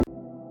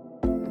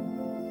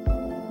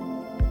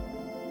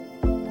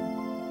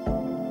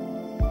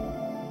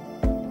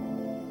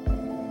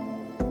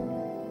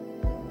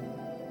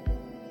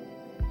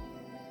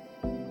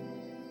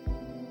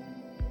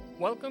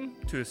Welcome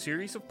to a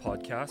series of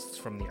podcasts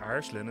from the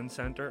Irish Linen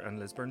Centre and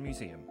Lisburn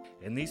Museum.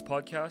 In these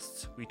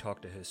podcasts, we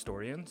talk to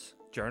historians,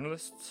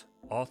 journalists,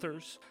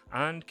 authors,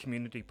 and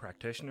community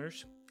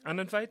practitioners, and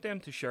invite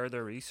them to share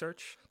their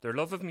research, their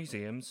love of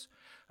museums,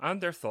 and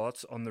their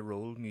thoughts on the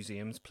role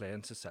museums play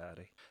in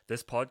society.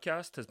 This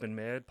podcast has been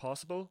made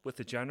possible with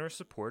the generous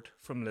support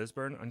from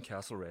Lisburn and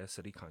Castlereagh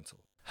City Council.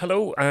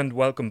 Hello and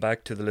welcome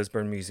back to the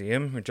Lisburn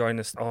Museum. Joining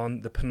us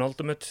on the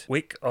penultimate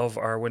week of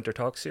our Winter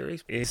Talk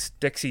series is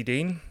Dixie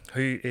Dean,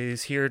 who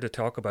is here to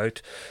talk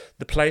about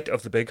the plight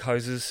of the big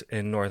houses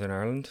in Northern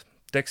Ireland.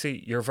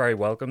 Dixie, you're very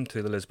welcome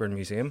to the Lisburn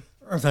Museum.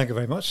 Thank you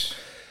very much.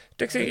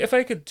 Dixie, if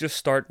I could just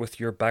start with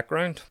your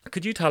background.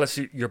 Could you tell us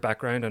your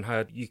background and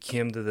how you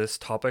came to this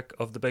topic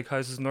of the big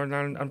houses in Northern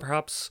Ireland and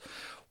perhaps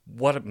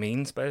what it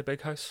means by a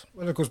big house?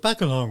 Well, it goes back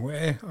a long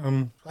way.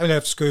 I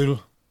left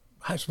school,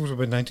 I suppose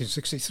about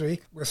 1963,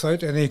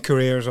 without any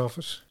careers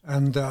office.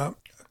 And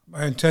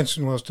my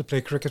intention was to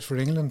play cricket for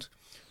England.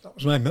 That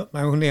was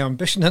my only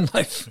ambition in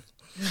life.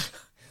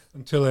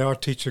 Until the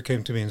art teacher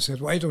came to me and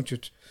said, why don't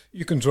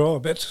you can draw a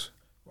bit,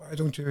 why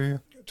don't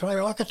you try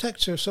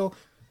architecture? So,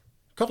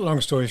 cut a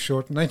long story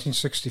short, in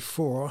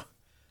 1964,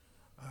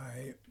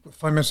 I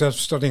found myself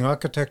studying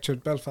architecture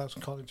at Belfast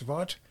College of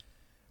Art.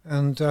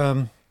 And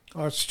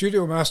our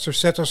studio master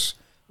set us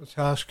the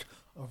task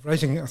of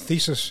writing a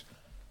thesis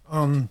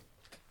on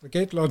the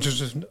gate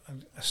lodges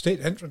and estate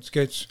entrance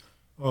gates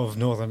of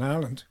Northern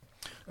Ireland.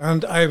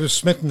 And I was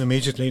smitten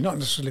immediately, not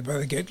necessarily by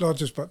the gate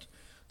lodges, but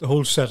the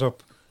whole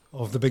setup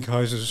of the big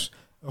houses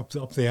up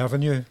the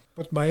avenue.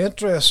 But my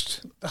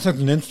interest, that had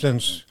an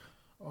influence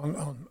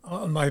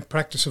on my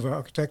practice of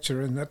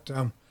architecture in that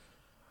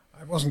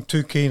I wasn't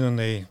too keen on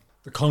the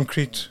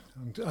concrete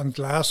and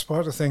glass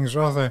part of things,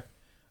 rather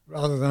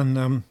than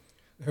the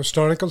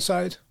historical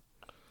side.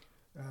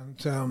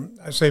 And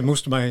I say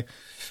most of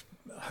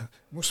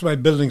my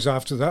buildings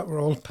after that were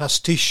all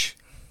pastiche,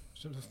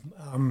 sort of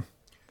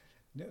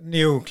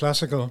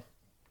neoclassical,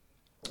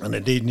 and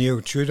indeed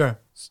neo-Tudor.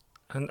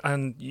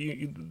 And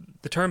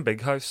the term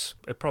big house,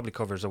 it probably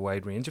covers a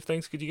wide range of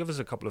things. Could you give us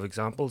a couple of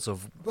examples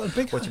of what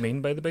you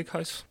mean by the big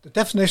house? The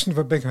definition of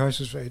a big house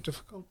is very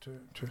difficult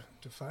to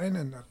define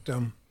in that,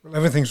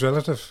 everything's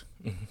relative.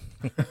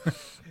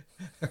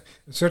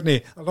 It's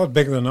certainly a lot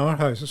bigger than our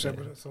houses, I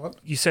would have thought.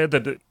 You said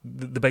that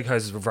the big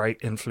houses were very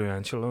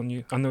influential on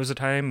you, and there was a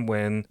time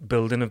when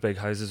building of big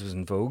houses was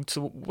in vogue.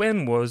 So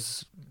when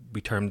was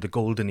we termed the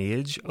golden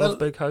age of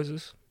big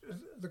houses?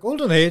 The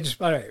golden age,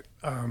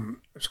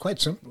 it's quite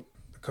simple,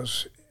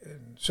 because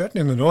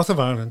certainly in the north of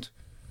Ireland,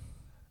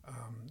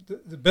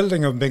 the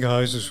building of big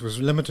houses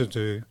was limited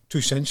to 2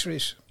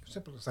 centuries.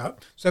 Simple as that,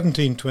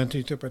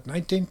 1720 to about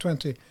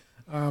 1920.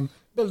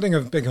 Building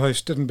of big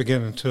house didn't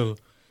begin until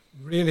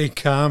really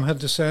calm had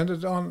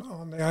descended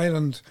on the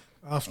island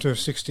after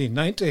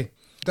 1690.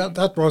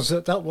 That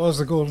was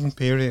the golden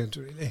period,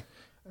 really,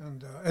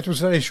 and it was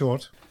very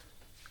short.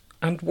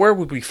 And where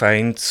would we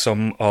find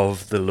some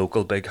of the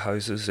local big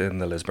houses in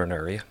the Lisburn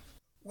area?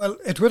 Well,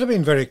 it would have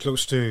been very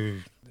close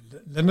to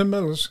the linen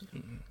mills.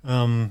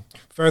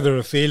 Further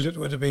afield, it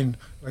would have been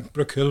like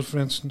Brook Hill, for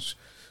instance,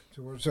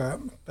 towards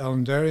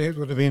Ballinderry. It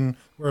would have been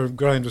where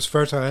ground was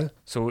fertile.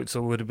 So it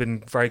would have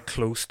been very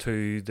close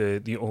to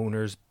the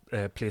owner's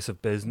place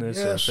of business,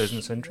 yes, or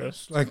business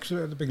interest. Yes, like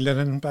the big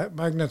linen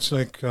magnates,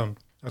 like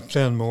at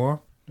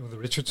Glenmore, the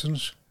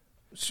Richardsons.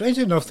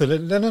 Strangely enough, the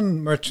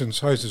linen merchants'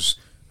 houses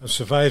have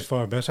survived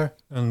far better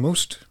than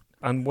most.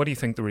 And what do you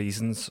think the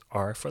reasons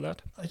are for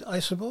that? I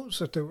suppose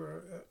that they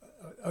were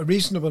a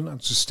reasonable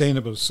and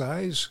sustainable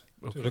size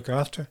to look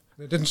after.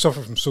 They didn't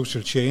suffer from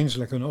social change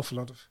like an awful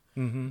lot of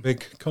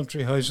big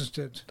country houses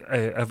did.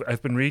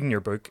 I've been reading your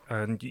book,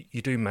 and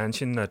you do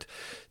mention that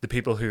the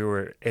people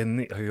who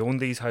owned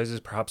these houses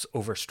perhaps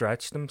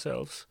overstretched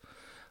themselves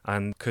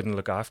and couldn't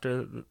look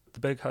after the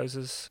big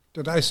houses.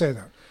 Did I say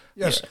that?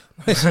 Yes,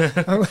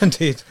 yeah.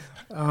 Indeed.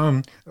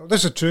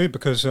 This is true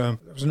because there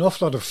was an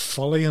awful lot of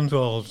folly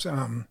involved.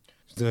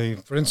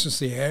 For instance,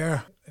 the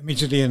heir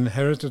immediately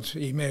inherited.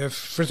 He may have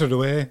frittered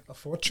away a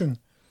fortune.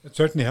 It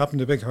certainly happened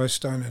to a big house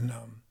down in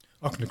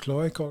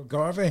Auchnacoy called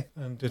Garvey,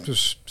 and it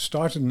was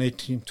started in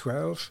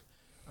 1812.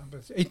 And by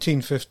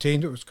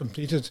 1815 it was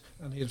completed,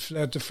 and he had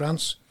fled to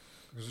France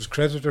because his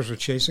creditors were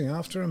chasing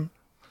after him.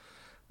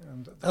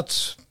 And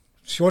that's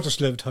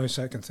shortest lived house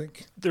I can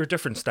think. There are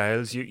different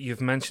styles.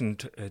 You've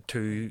mentioned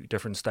 2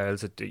 different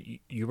styles that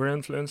you were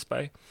influenced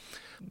by.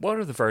 What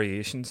are the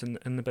variations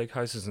in the big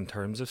houses in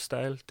terms of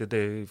style? Did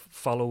they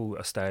follow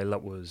a style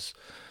that was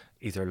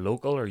either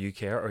local or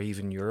UK or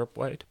even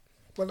Europe-wide?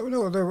 Well,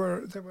 no, they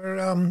were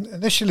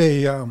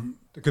initially,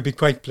 they could be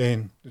quite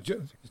plain.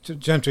 The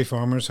gentry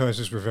farmers'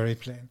 houses were very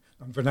plain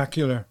and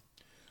vernacular.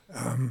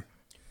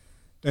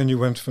 Then you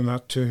went from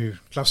that to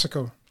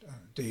classical,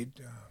 indeed,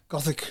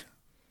 Gothic,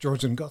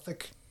 Georgian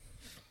Gothic.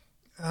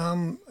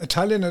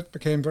 Italianate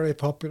became very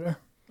popular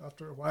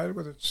after a while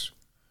with its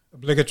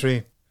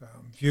obligatory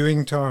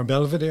viewing tower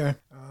Belvedere.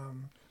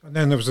 And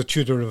then there was the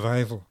Tudor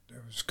revival.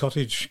 There was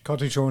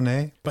cottage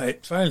ornate.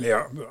 But finally,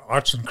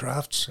 arts and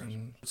crafts.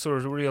 So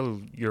there's a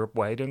real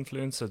Europe-wide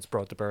influence that's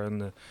brought to bear in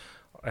the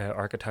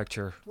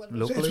architecture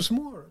locally. It was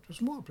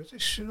more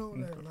British,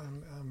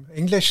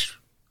 English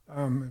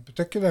in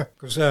particular,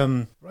 because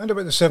around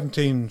about the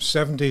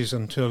 1770s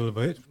until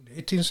about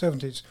the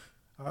 1870s,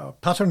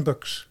 pattern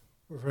books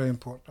were very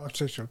important,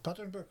 architectural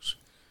pattern books,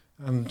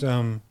 and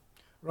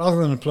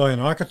rather than employ an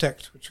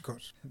architect, which of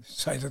course they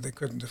decided they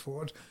couldn't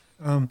afford,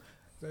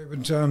 they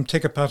would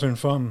take a pattern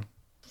from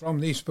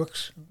these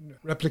books,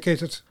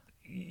 replicate it.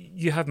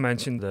 You have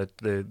mentioned that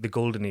the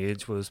golden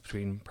age was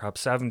between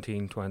perhaps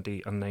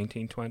 1720 and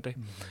 1920.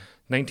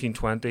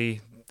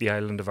 1920, the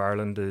island of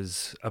Ireland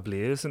is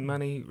ablaze in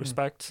many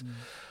respects.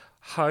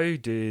 How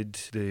did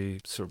the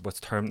sort of what's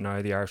termed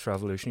now the Irish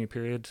Revolutionary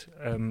period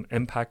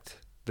impact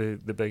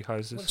the big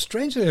houses? Well,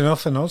 strangely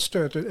enough, in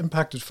Ulster, it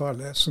impacted far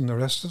less than the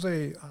rest of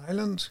the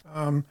island.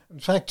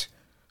 In fact,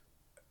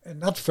 in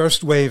that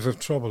first wave of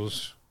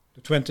troubles,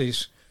 the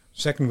 20s,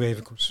 second wave,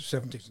 of course, the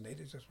 70s and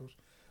 80s, I suppose,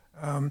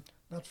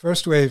 that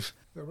first wave,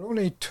 there were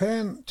only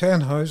 10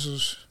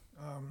 houses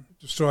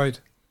destroyed,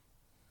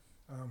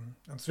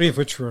 and 3 of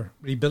which were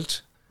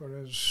rebuilt.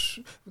 Whereas,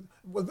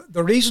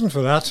 the reason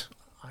for that,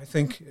 I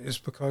think, is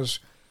because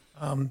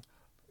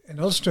in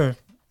Ulster,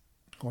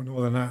 or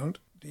Northern Ireland,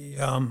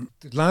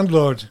 the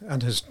landlord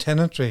and his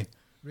tenantry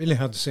really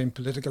had the same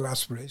political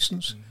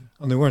aspirations,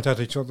 and they weren't at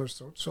each other's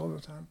throats all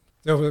the time.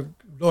 They were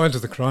loyal to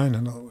the crown,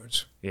 in other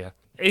words. Yeah.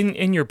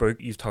 In your book,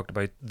 you've talked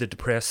about the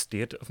depressed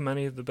state of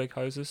many of the big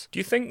houses. Do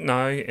you think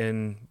now,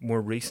 in more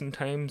recent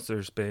times,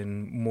 there's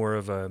been more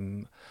of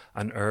an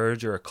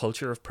urge or a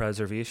culture of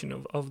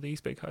preservation of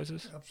these big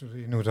houses?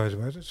 Absolutely, no doubt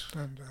about it.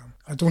 And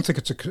I don't think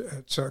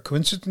it's a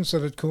coincidence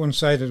that it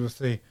coincided with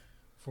the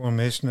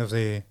formation of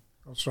the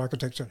Ulster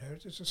Architectural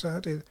Heritage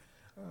Society.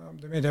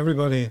 They made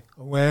everybody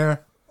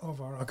aware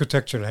of our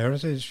architectural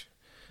heritage,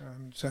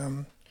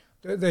 and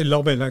they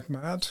lobby like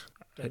mad.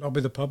 They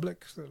lobby the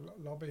public.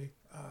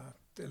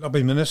 They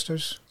lobby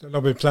ministers. They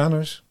lobby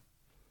planners.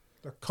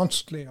 They're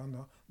constantly on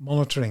the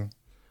monitoring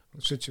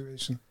the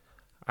situation.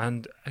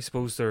 And I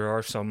suppose there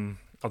are some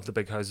of the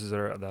big houses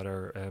that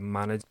are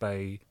managed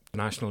by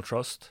National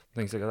Trust,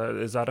 things like that.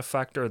 Is that a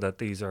factor, that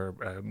these are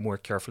more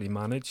carefully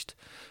managed,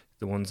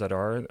 the ones that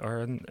are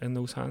in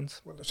those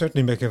hands? Well, they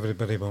certainly make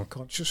everybody more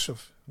conscious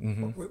of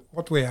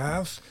what we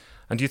have.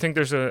 And do you think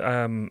there's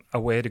a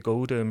way to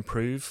go to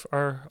improve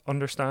our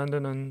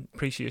understanding and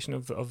appreciation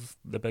of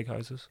the big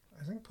houses?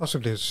 I think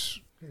possibly it's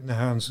in the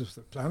hands of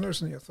the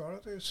planners and the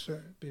authorities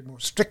to be more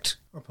strict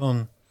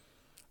upon.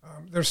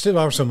 There still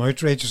are some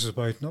outrages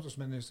about, not as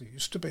many as there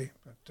used to be,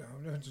 but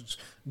for instance,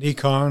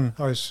 J.A.K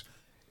House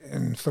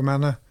in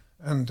Fermanagh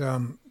and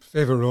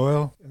Favour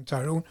Royal in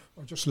Tyrone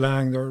are just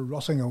lying there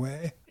rotting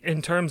away.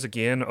 In terms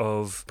again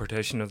of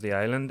partition of the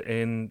island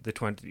in the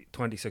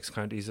 26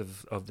 counties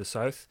of the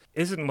south,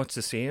 is it much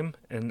the same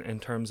in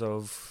terms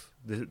of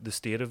the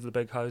state of the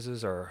big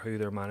houses, or who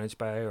they're managed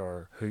by,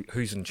 or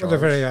who's in charge? Well,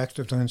 they're very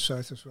active down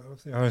south as well,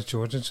 with the Irish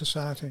Georgian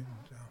Society. And,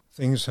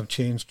 things have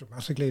changed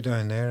dramatically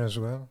down there as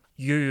well.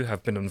 You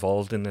have been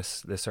involved in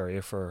this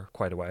area for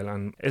quite a while,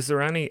 and is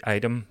there any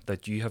item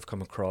that you have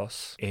come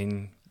across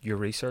in your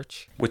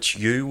research which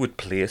you would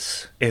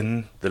place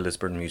in the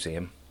Lisburn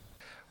Museum?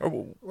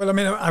 Well, I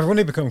mean, I've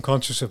only become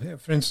conscious of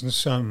it. For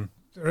instance,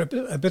 they're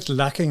a bit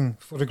lacking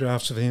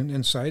photographs of the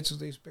insides of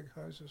these big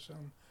houses.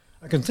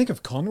 I can think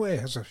of Conway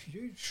has a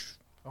huge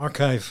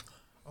archive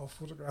of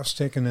photographs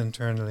taken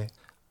internally.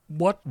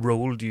 What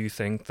role do you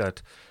think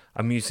that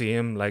a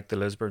museum like the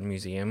Lisburn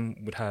Museum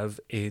would have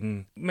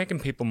in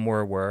making people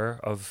more aware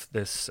of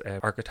this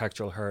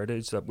architectural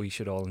heritage that we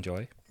should all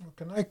enjoy? Well,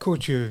 can I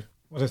quote you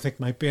what I think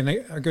might be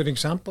a good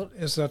example?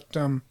 Is that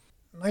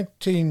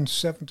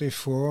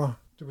 1974,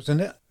 there was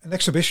an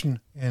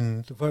exhibition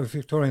in the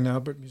Victoria and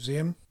Albert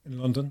Museum in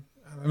London,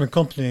 and an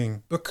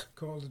accompanying book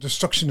called The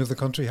Destruction of the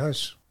Country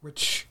House,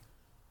 which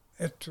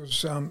it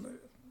was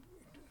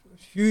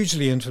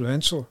hugely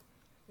influential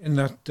in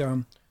that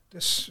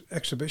this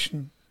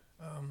exhibition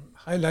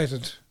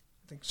highlighted,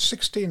 I think,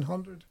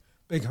 1,600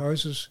 big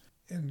houses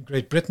in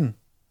Great Britain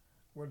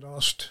were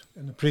lost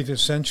in the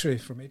previous century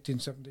from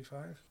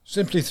 1875,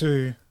 simply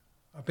through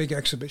a big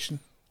exhibition.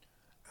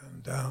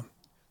 And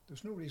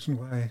there's no reason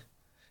why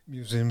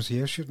museums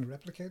here shouldn't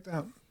replicate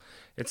that.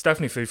 It's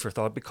definitely food for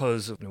thought,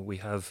 because we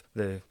have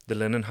the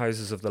linen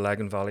houses of the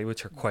Lagan Valley,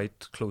 which are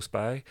quite close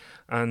by,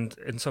 and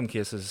in some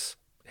cases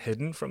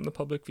hidden from the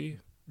public view.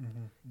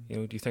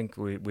 Do you think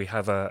we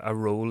have a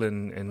role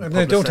in and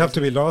they don't have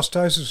to be lost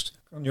houses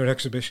on your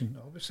exhibition.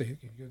 Obviously,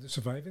 you're the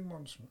surviving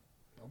ones.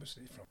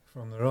 Obviously,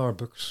 from there are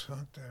books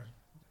out there.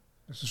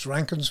 This is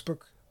Rankin's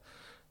book.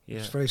 Yeah.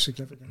 It's very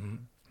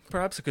significant.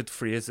 Perhaps I could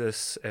phrase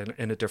this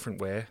in a different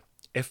way.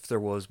 If there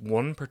was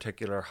one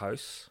particular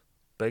house,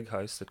 big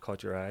house, that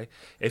caught your eye,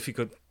 if you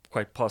could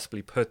quite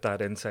possibly put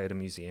that inside a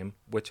museum,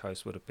 which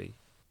house would it be?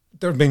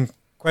 There have been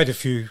quite a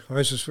few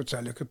houses which I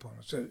look upon.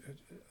 It's an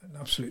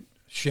absolute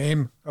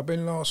shame have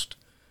been lost.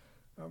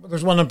 But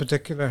there's one in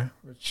particular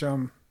which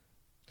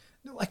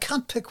No, I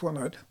can't pick one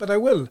out, but I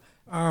will.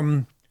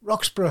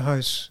 Roxburgh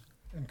House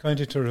in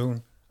County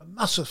Tyrone, a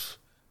massive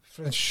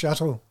French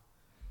chateau,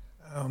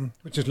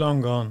 which is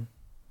long gone.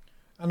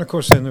 And of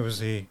course then there was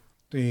the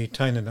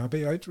Tynan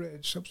Abbey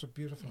outrage. That was a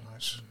beautiful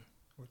house,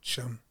 which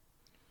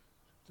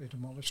they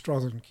demolished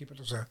rather than keep it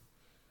as a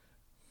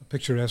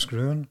picturesque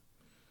ruin.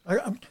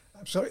 I'm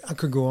sorry, I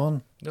could go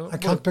on. No, I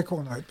can't pick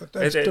one out, but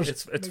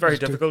it's very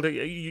difficult.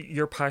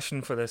 Your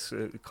passion for this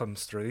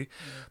comes through,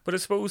 but I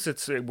suppose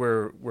it's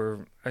we're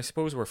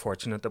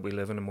fortunate that we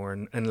live in a more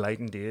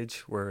enlightened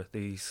age where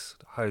these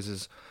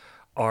houses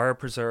are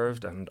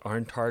preserved and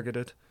aren't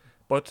targeted.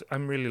 But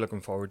I'm really looking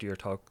forward to your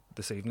talk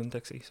this evening,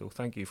 Dixie. So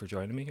thank you for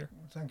joining me here.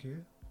 Thank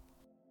you.